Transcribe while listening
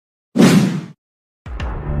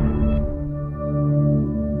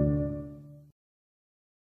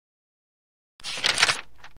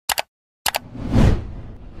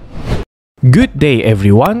Good day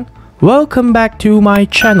everyone, welcome back to my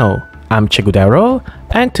channel. I'm Cikgu Darrel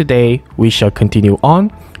and today we shall continue on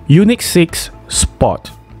Unit 6 Sport.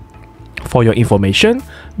 For your information,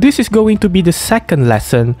 this is going to be the second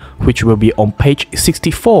lesson which will be on page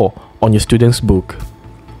 64 on your student's book.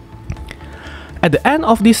 At the end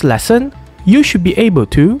of this lesson, you should be able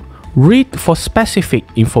to read for specific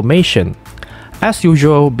information. As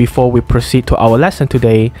usual, before we proceed to our lesson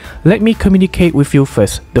today, let me communicate with you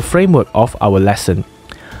first the framework of our lesson.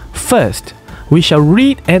 First, we shall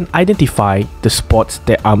read and identify the sports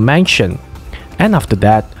that are mentioned, and after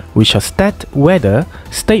that, we shall state whether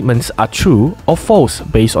statements are true or false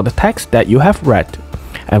based on the text that you have read.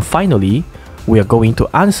 And finally, we are going to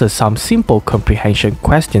answer some simple comprehension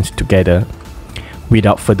questions together.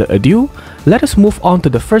 Without further ado, let us move on to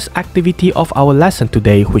the first activity of our lesson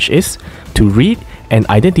today, which is to read and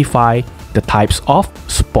identify the types of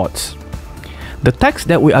sports. The text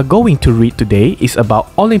that we are going to read today is about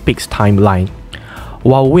Olympics timeline.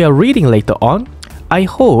 While we are reading later on, I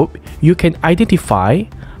hope you can identify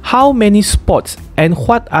how many sports and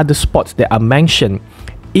what are the sports that are mentioned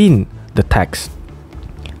in the text.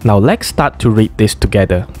 Now let's start to read this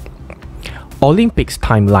together. Olympics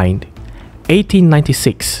timeline.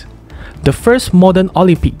 1896. The first modern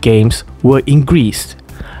Olympic Games were in Greece.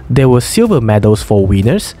 There were silver medals for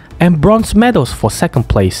winners and bronze medals for second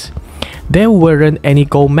place. There weren't any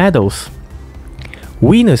gold medals.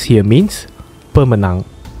 Winners here means pemenang.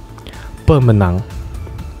 Pemenang.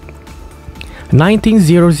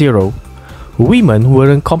 1900. Women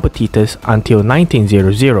weren't competitors until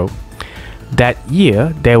 1900. That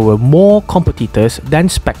year, there were more competitors than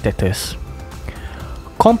spectators.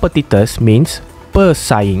 Competitors means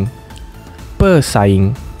pesaing.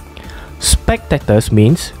 Pesaing. Spectators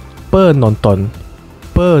means penonton.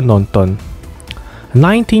 Penonton.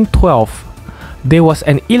 1912. There was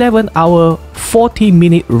an 11-hour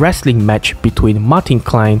 40-minute wrestling match between Martin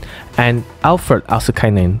Klein and Alfred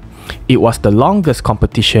Asakainen. It was the longest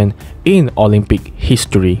competition in Olympic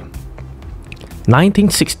history.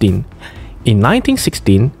 1916. In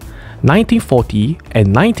 1916, 1940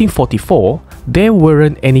 and 1944, there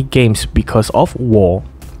weren't any games because of war.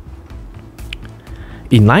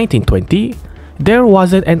 In 1920, there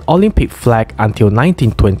wasn't an Olympic flag until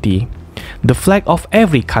 1920. The flag of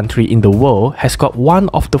every country in the world has got one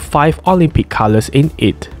of the 5 Olympic colors in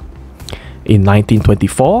it. In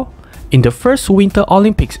 1924, in the first Winter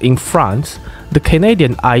Olympics in France, the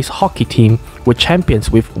Canadian ice hockey team were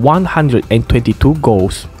champions with 122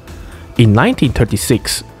 goals. In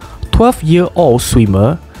 1936, 12-year-old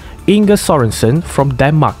swimmer Inge Sorensen from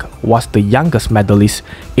Denmark was the youngest medalist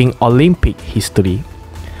in Olympic history.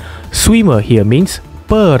 Swimmer here means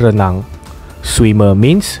perenang. Swimmer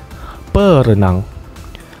means perenang.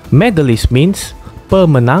 Medalist means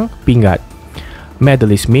pemenang pingat.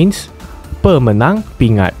 Medalist means pemenang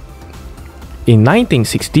pingat. In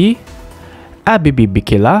 1960, Abibi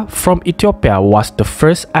Bikila from Ethiopia was the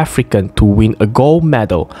first African to win a gold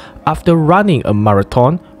medal after running a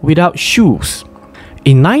marathon without shoes.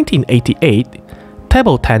 In 1988,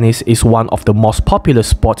 table tennis is one of the most popular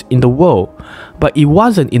sports in the world, but it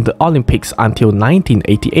wasn't in the Olympics until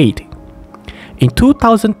 1988. In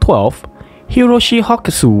 2012, Hiroshi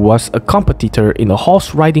Hokusu was a competitor in a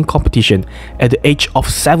horse riding competition at the age of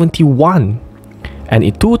 71. And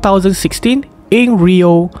in 2016, in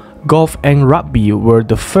Rio, golf and rugby were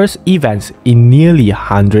the first events in nearly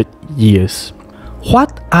 100 years.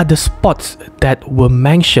 What are the sports that were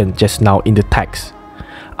mentioned just now in the text?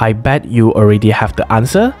 I bet you already have the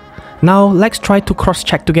answer. Now let's try to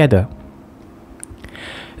cross-check together.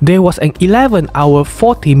 There was an 11-hour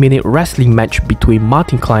 40-minute wrestling match between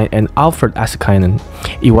Martin Klein and Alfred Asakainen.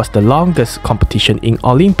 It was the longest competition in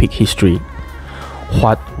Olympic history.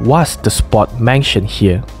 What was the sport mentioned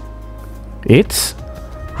here? It's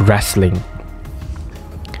wrestling.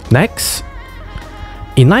 Next.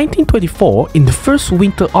 In 1924, in the first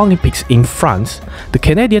Winter Olympics in France, the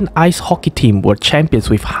Canadian ice hockey team were champions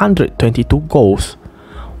with 122 goals.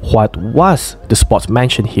 What was the sport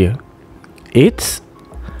mentioned here? It's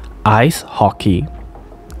ice hockey.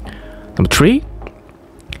 Number 3.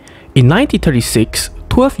 In 1936,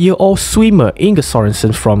 12-year-old swimmer Inge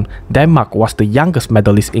Sorensen from Denmark was the youngest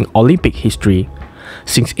medalist in Olympic history.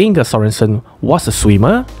 Since Inge Sorensen was a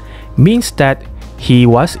swimmer, means that he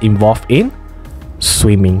was involved in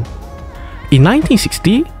swimming. In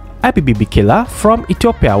 1960, Abibi Bikila from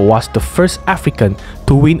Ethiopia was the first African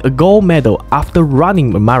to win a gold medal after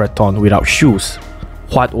running a marathon without shoes.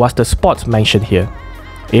 What was the sport mentioned here?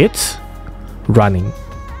 It's running.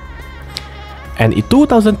 And in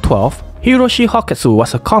 2012, Hiroshi Hoketsu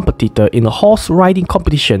was a competitor in a horse riding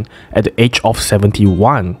competition at the age of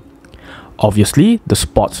 71. Obviously, the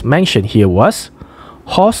sports mentioned here was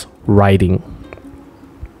horse riding.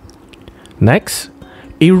 Next,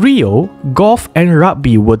 in Rio, golf and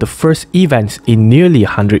rugby were the first events in nearly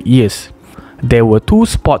 100 years. There were two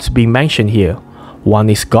sports being mentioned here.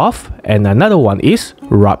 One is golf and another one is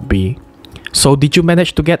rugby. So did you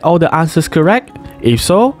manage to get all the answers correct? If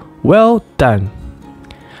so, well done.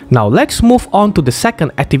 Now let's move on to the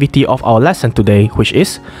second activity of our lesson today, which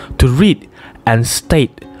is to read and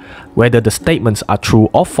state whether the statements are true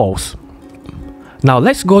or false. Now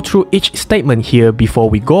let's go through each statement here before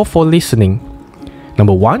we go for listening.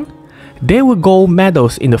 Number 1, there were gold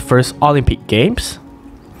medals in the first Olympic Games.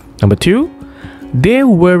 Number 2, there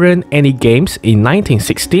weren't any games in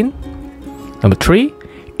 1916. Number 3,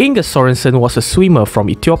 Inge Sorensen was a swimmer from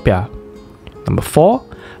Ethiopia. Number 4,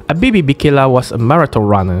 Abibi Bikila was a marathon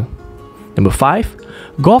runner. Number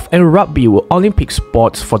 5, golf and rugby were Olympic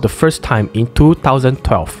sports for the first time in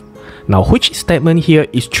 2012. Now which statement here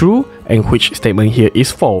is true and which statement here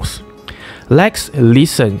is false? Let's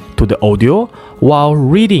listen to the audio while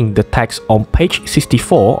reading the text on page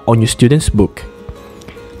 64 on your student's book.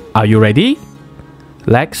 Are you ready?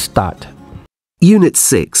 Let's start. Unit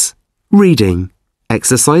 6. Reading.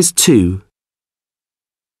 Exercise 2.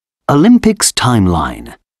 Olympics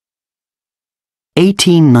timeline.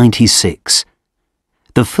 1896.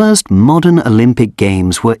 The first modern Olympic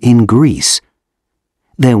Games were in Greece.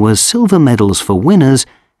 There were silver medals for winners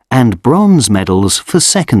and bronze medals for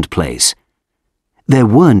second place. There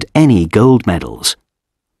weren't any gold medals.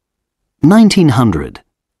 1900.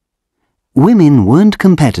 Women weren't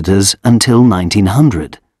competitors until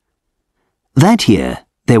 1900. That year,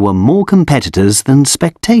 there were more competitors than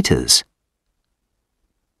spectators.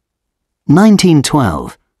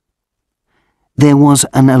 1912. There was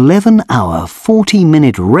an 11-hour,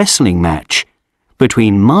 40-minute wrestling match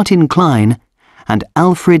between Martin Klein and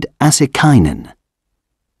Alfred Assekainen.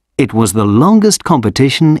 It was the longest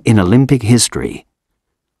competition in Olympic history.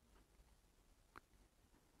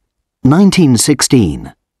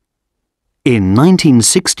 1916. In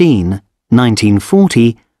 1916,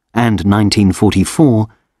 1940, and 1944,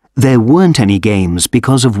 there weren't any games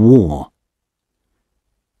because of war.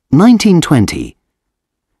 1920.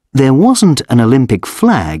 There wasn't an Olympic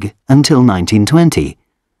flag until 1920.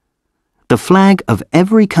 The flag of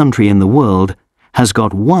every country in the world has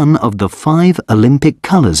got one of the 5 Olympic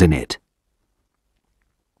colours in it.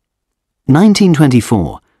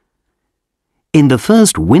 1924. In the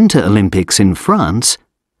first Winter Olympics in France,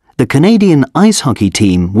 the Canadian ice hockey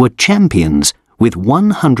team were champions with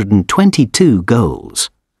 122 goals.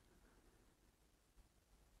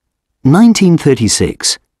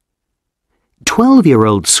 1936.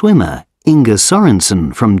 12-year-old swimmer Inge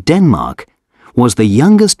Sorensen from Denmark was the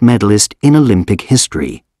youngest medalist in Olympic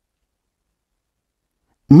history.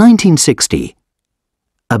 1960.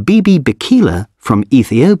 Abibi Bikila from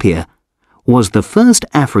Ethiopia was the first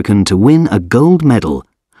African to win a gold medal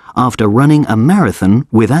after running a marathon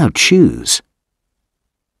without shoes.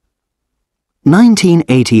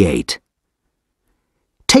 1988.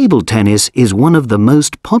 Table tennis is one of the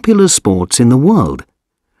most popular sports in the world,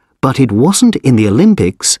 but it wasn't in the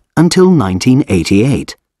Olympics until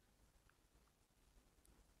 1988.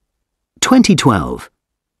 2012.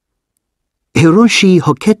 Hiroshi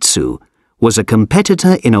Hoketsu was a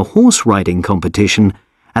competitor in a horse riding competition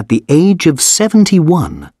at the age of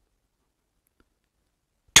 71.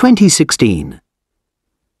 2016.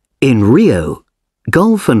 In Rio,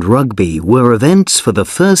 golf and rugby were events for the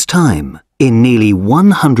first time in nearly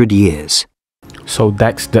 100 years. So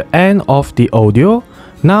that's the end of the audio.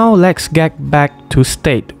 Now let's get back to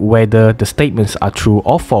state whether the statements are true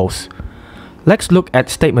or false. Let's look at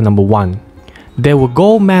statement number 1. There were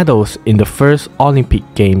gold medals in the first Olympic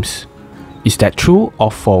Games. Is that true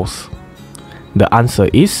or false? The answer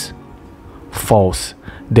is false.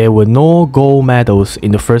 There were no gold medals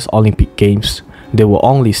in the first Olympic Games. There were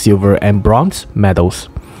only silver and bronze medals.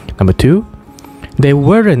 Number 2. There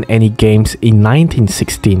weren't any games in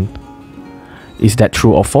 1916. Is that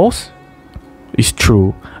true or false? It's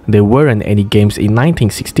true. There weren't any games in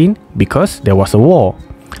 1916 because there was a war.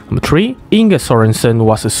 Number 3. Inge Sorensen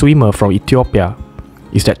was a swimmer from Ethiopia.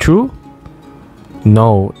 Is that true?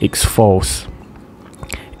 No, it's false.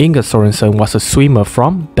 Inge Sorensen was a swimmer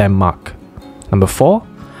from Denmark. Number 4.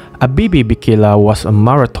 Abibi Bikila was a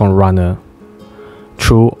marathon runner.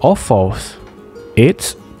 True or false?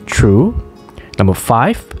 It's true. Number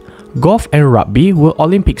 5. Golf and rugby were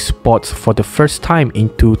Olympic sports for the first time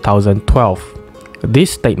in 2012.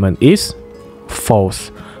 This statement is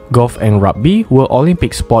false. Golf and rugby were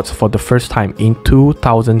Olympic sports for the first time in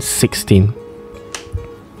 2016.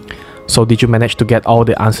 So did you manage to get all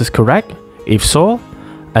the answers correct? If so,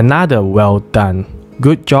 another well done.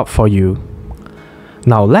 Good job for you.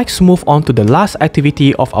 Now let's move on to the last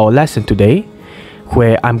activity of our lesson today,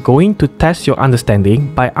 where I'm going to test your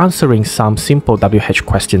understanding by answering some simple WH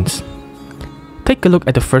questions. Take a look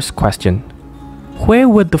at the first question. Where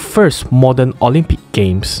were the first modern Olympic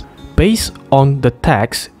Games? Based on the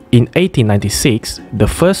text, in 1896, the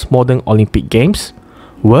first modern Olympic Games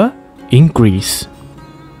were in Greece.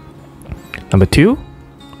 Number 2.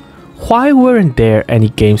 Why weren't there any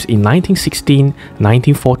games in 1916,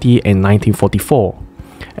 1940 and 1944?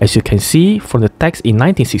 As you can see from the text in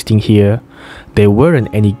 1916 here, there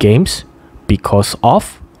weren't any games because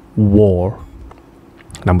of war.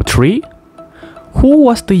 Number 3. Who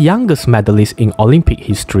was the youngest medalist in Olympic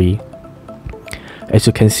history? As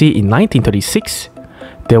you can see in 1936,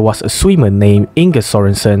 there was a swimmer named Inge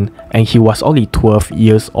Sorensen, and he was only 12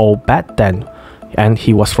 years old back then, and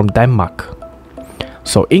he was from Denmark.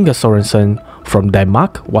 So Inge Sorensen from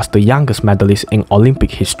Denmark was the youngest medalist in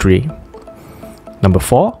Olympic history. Number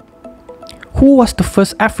 4. Who was the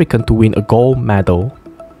first African to win a gold medal?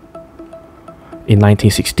 In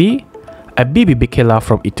 1960, Abibi Bikila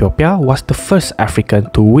from Ethiopia was the first African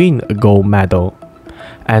to win a gold medal.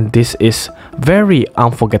 And this is very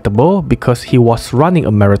unforgettable because he was running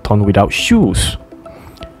a marathon without shoes.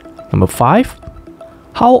 Number 5.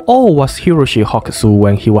 How old was Hiroshi Hokatsu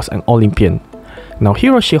when he was an Olympian? Now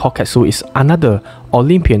Hiroshi Hokatsu is another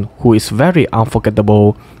Olympian who is very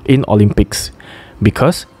unforgettable in Olympics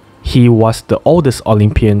because he was the oldest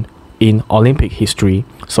Olympian in Olympic history.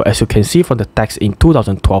 So as you can see from the text in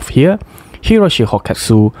 2012 here, Hiroshi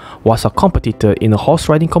Hokatsu was a competitor in a horse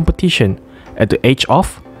riding competition at the age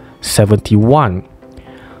of 71.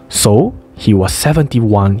 So he was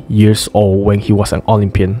 71 years old when he was an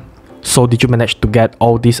Olympian. So did you manage to get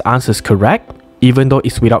all these answers correct, even though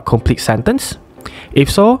it's without complete sentence? If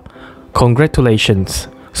so, congratulations.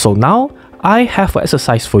 So now I have an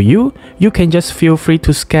exercise for you. You can just feel free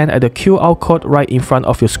to scan at the QR code right in front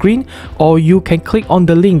of your screen, or you can click on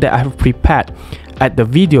the link that I have prepared at the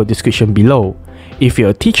video description below. If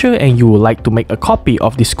you're a teacher and you would like to make a copy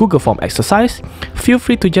of this Google Form exercise, feel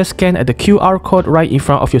free to just scan at the QR code right in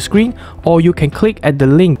front of your screen, or you can click at the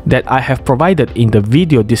link that I have provided in the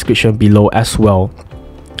video description below as well.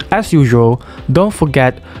 As usual, don't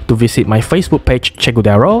forget to visit my Facebook page Cikgu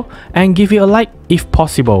Darrel and give it a like if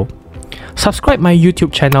possible. Subscribe my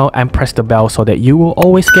YouTube channel and press the bell so that you will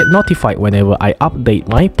always get notified whenever I update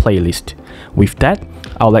my playlist. With that,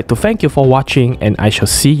 I would like to thank you for watching, and I shall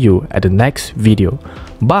see you at the next video.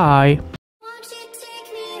 Bye!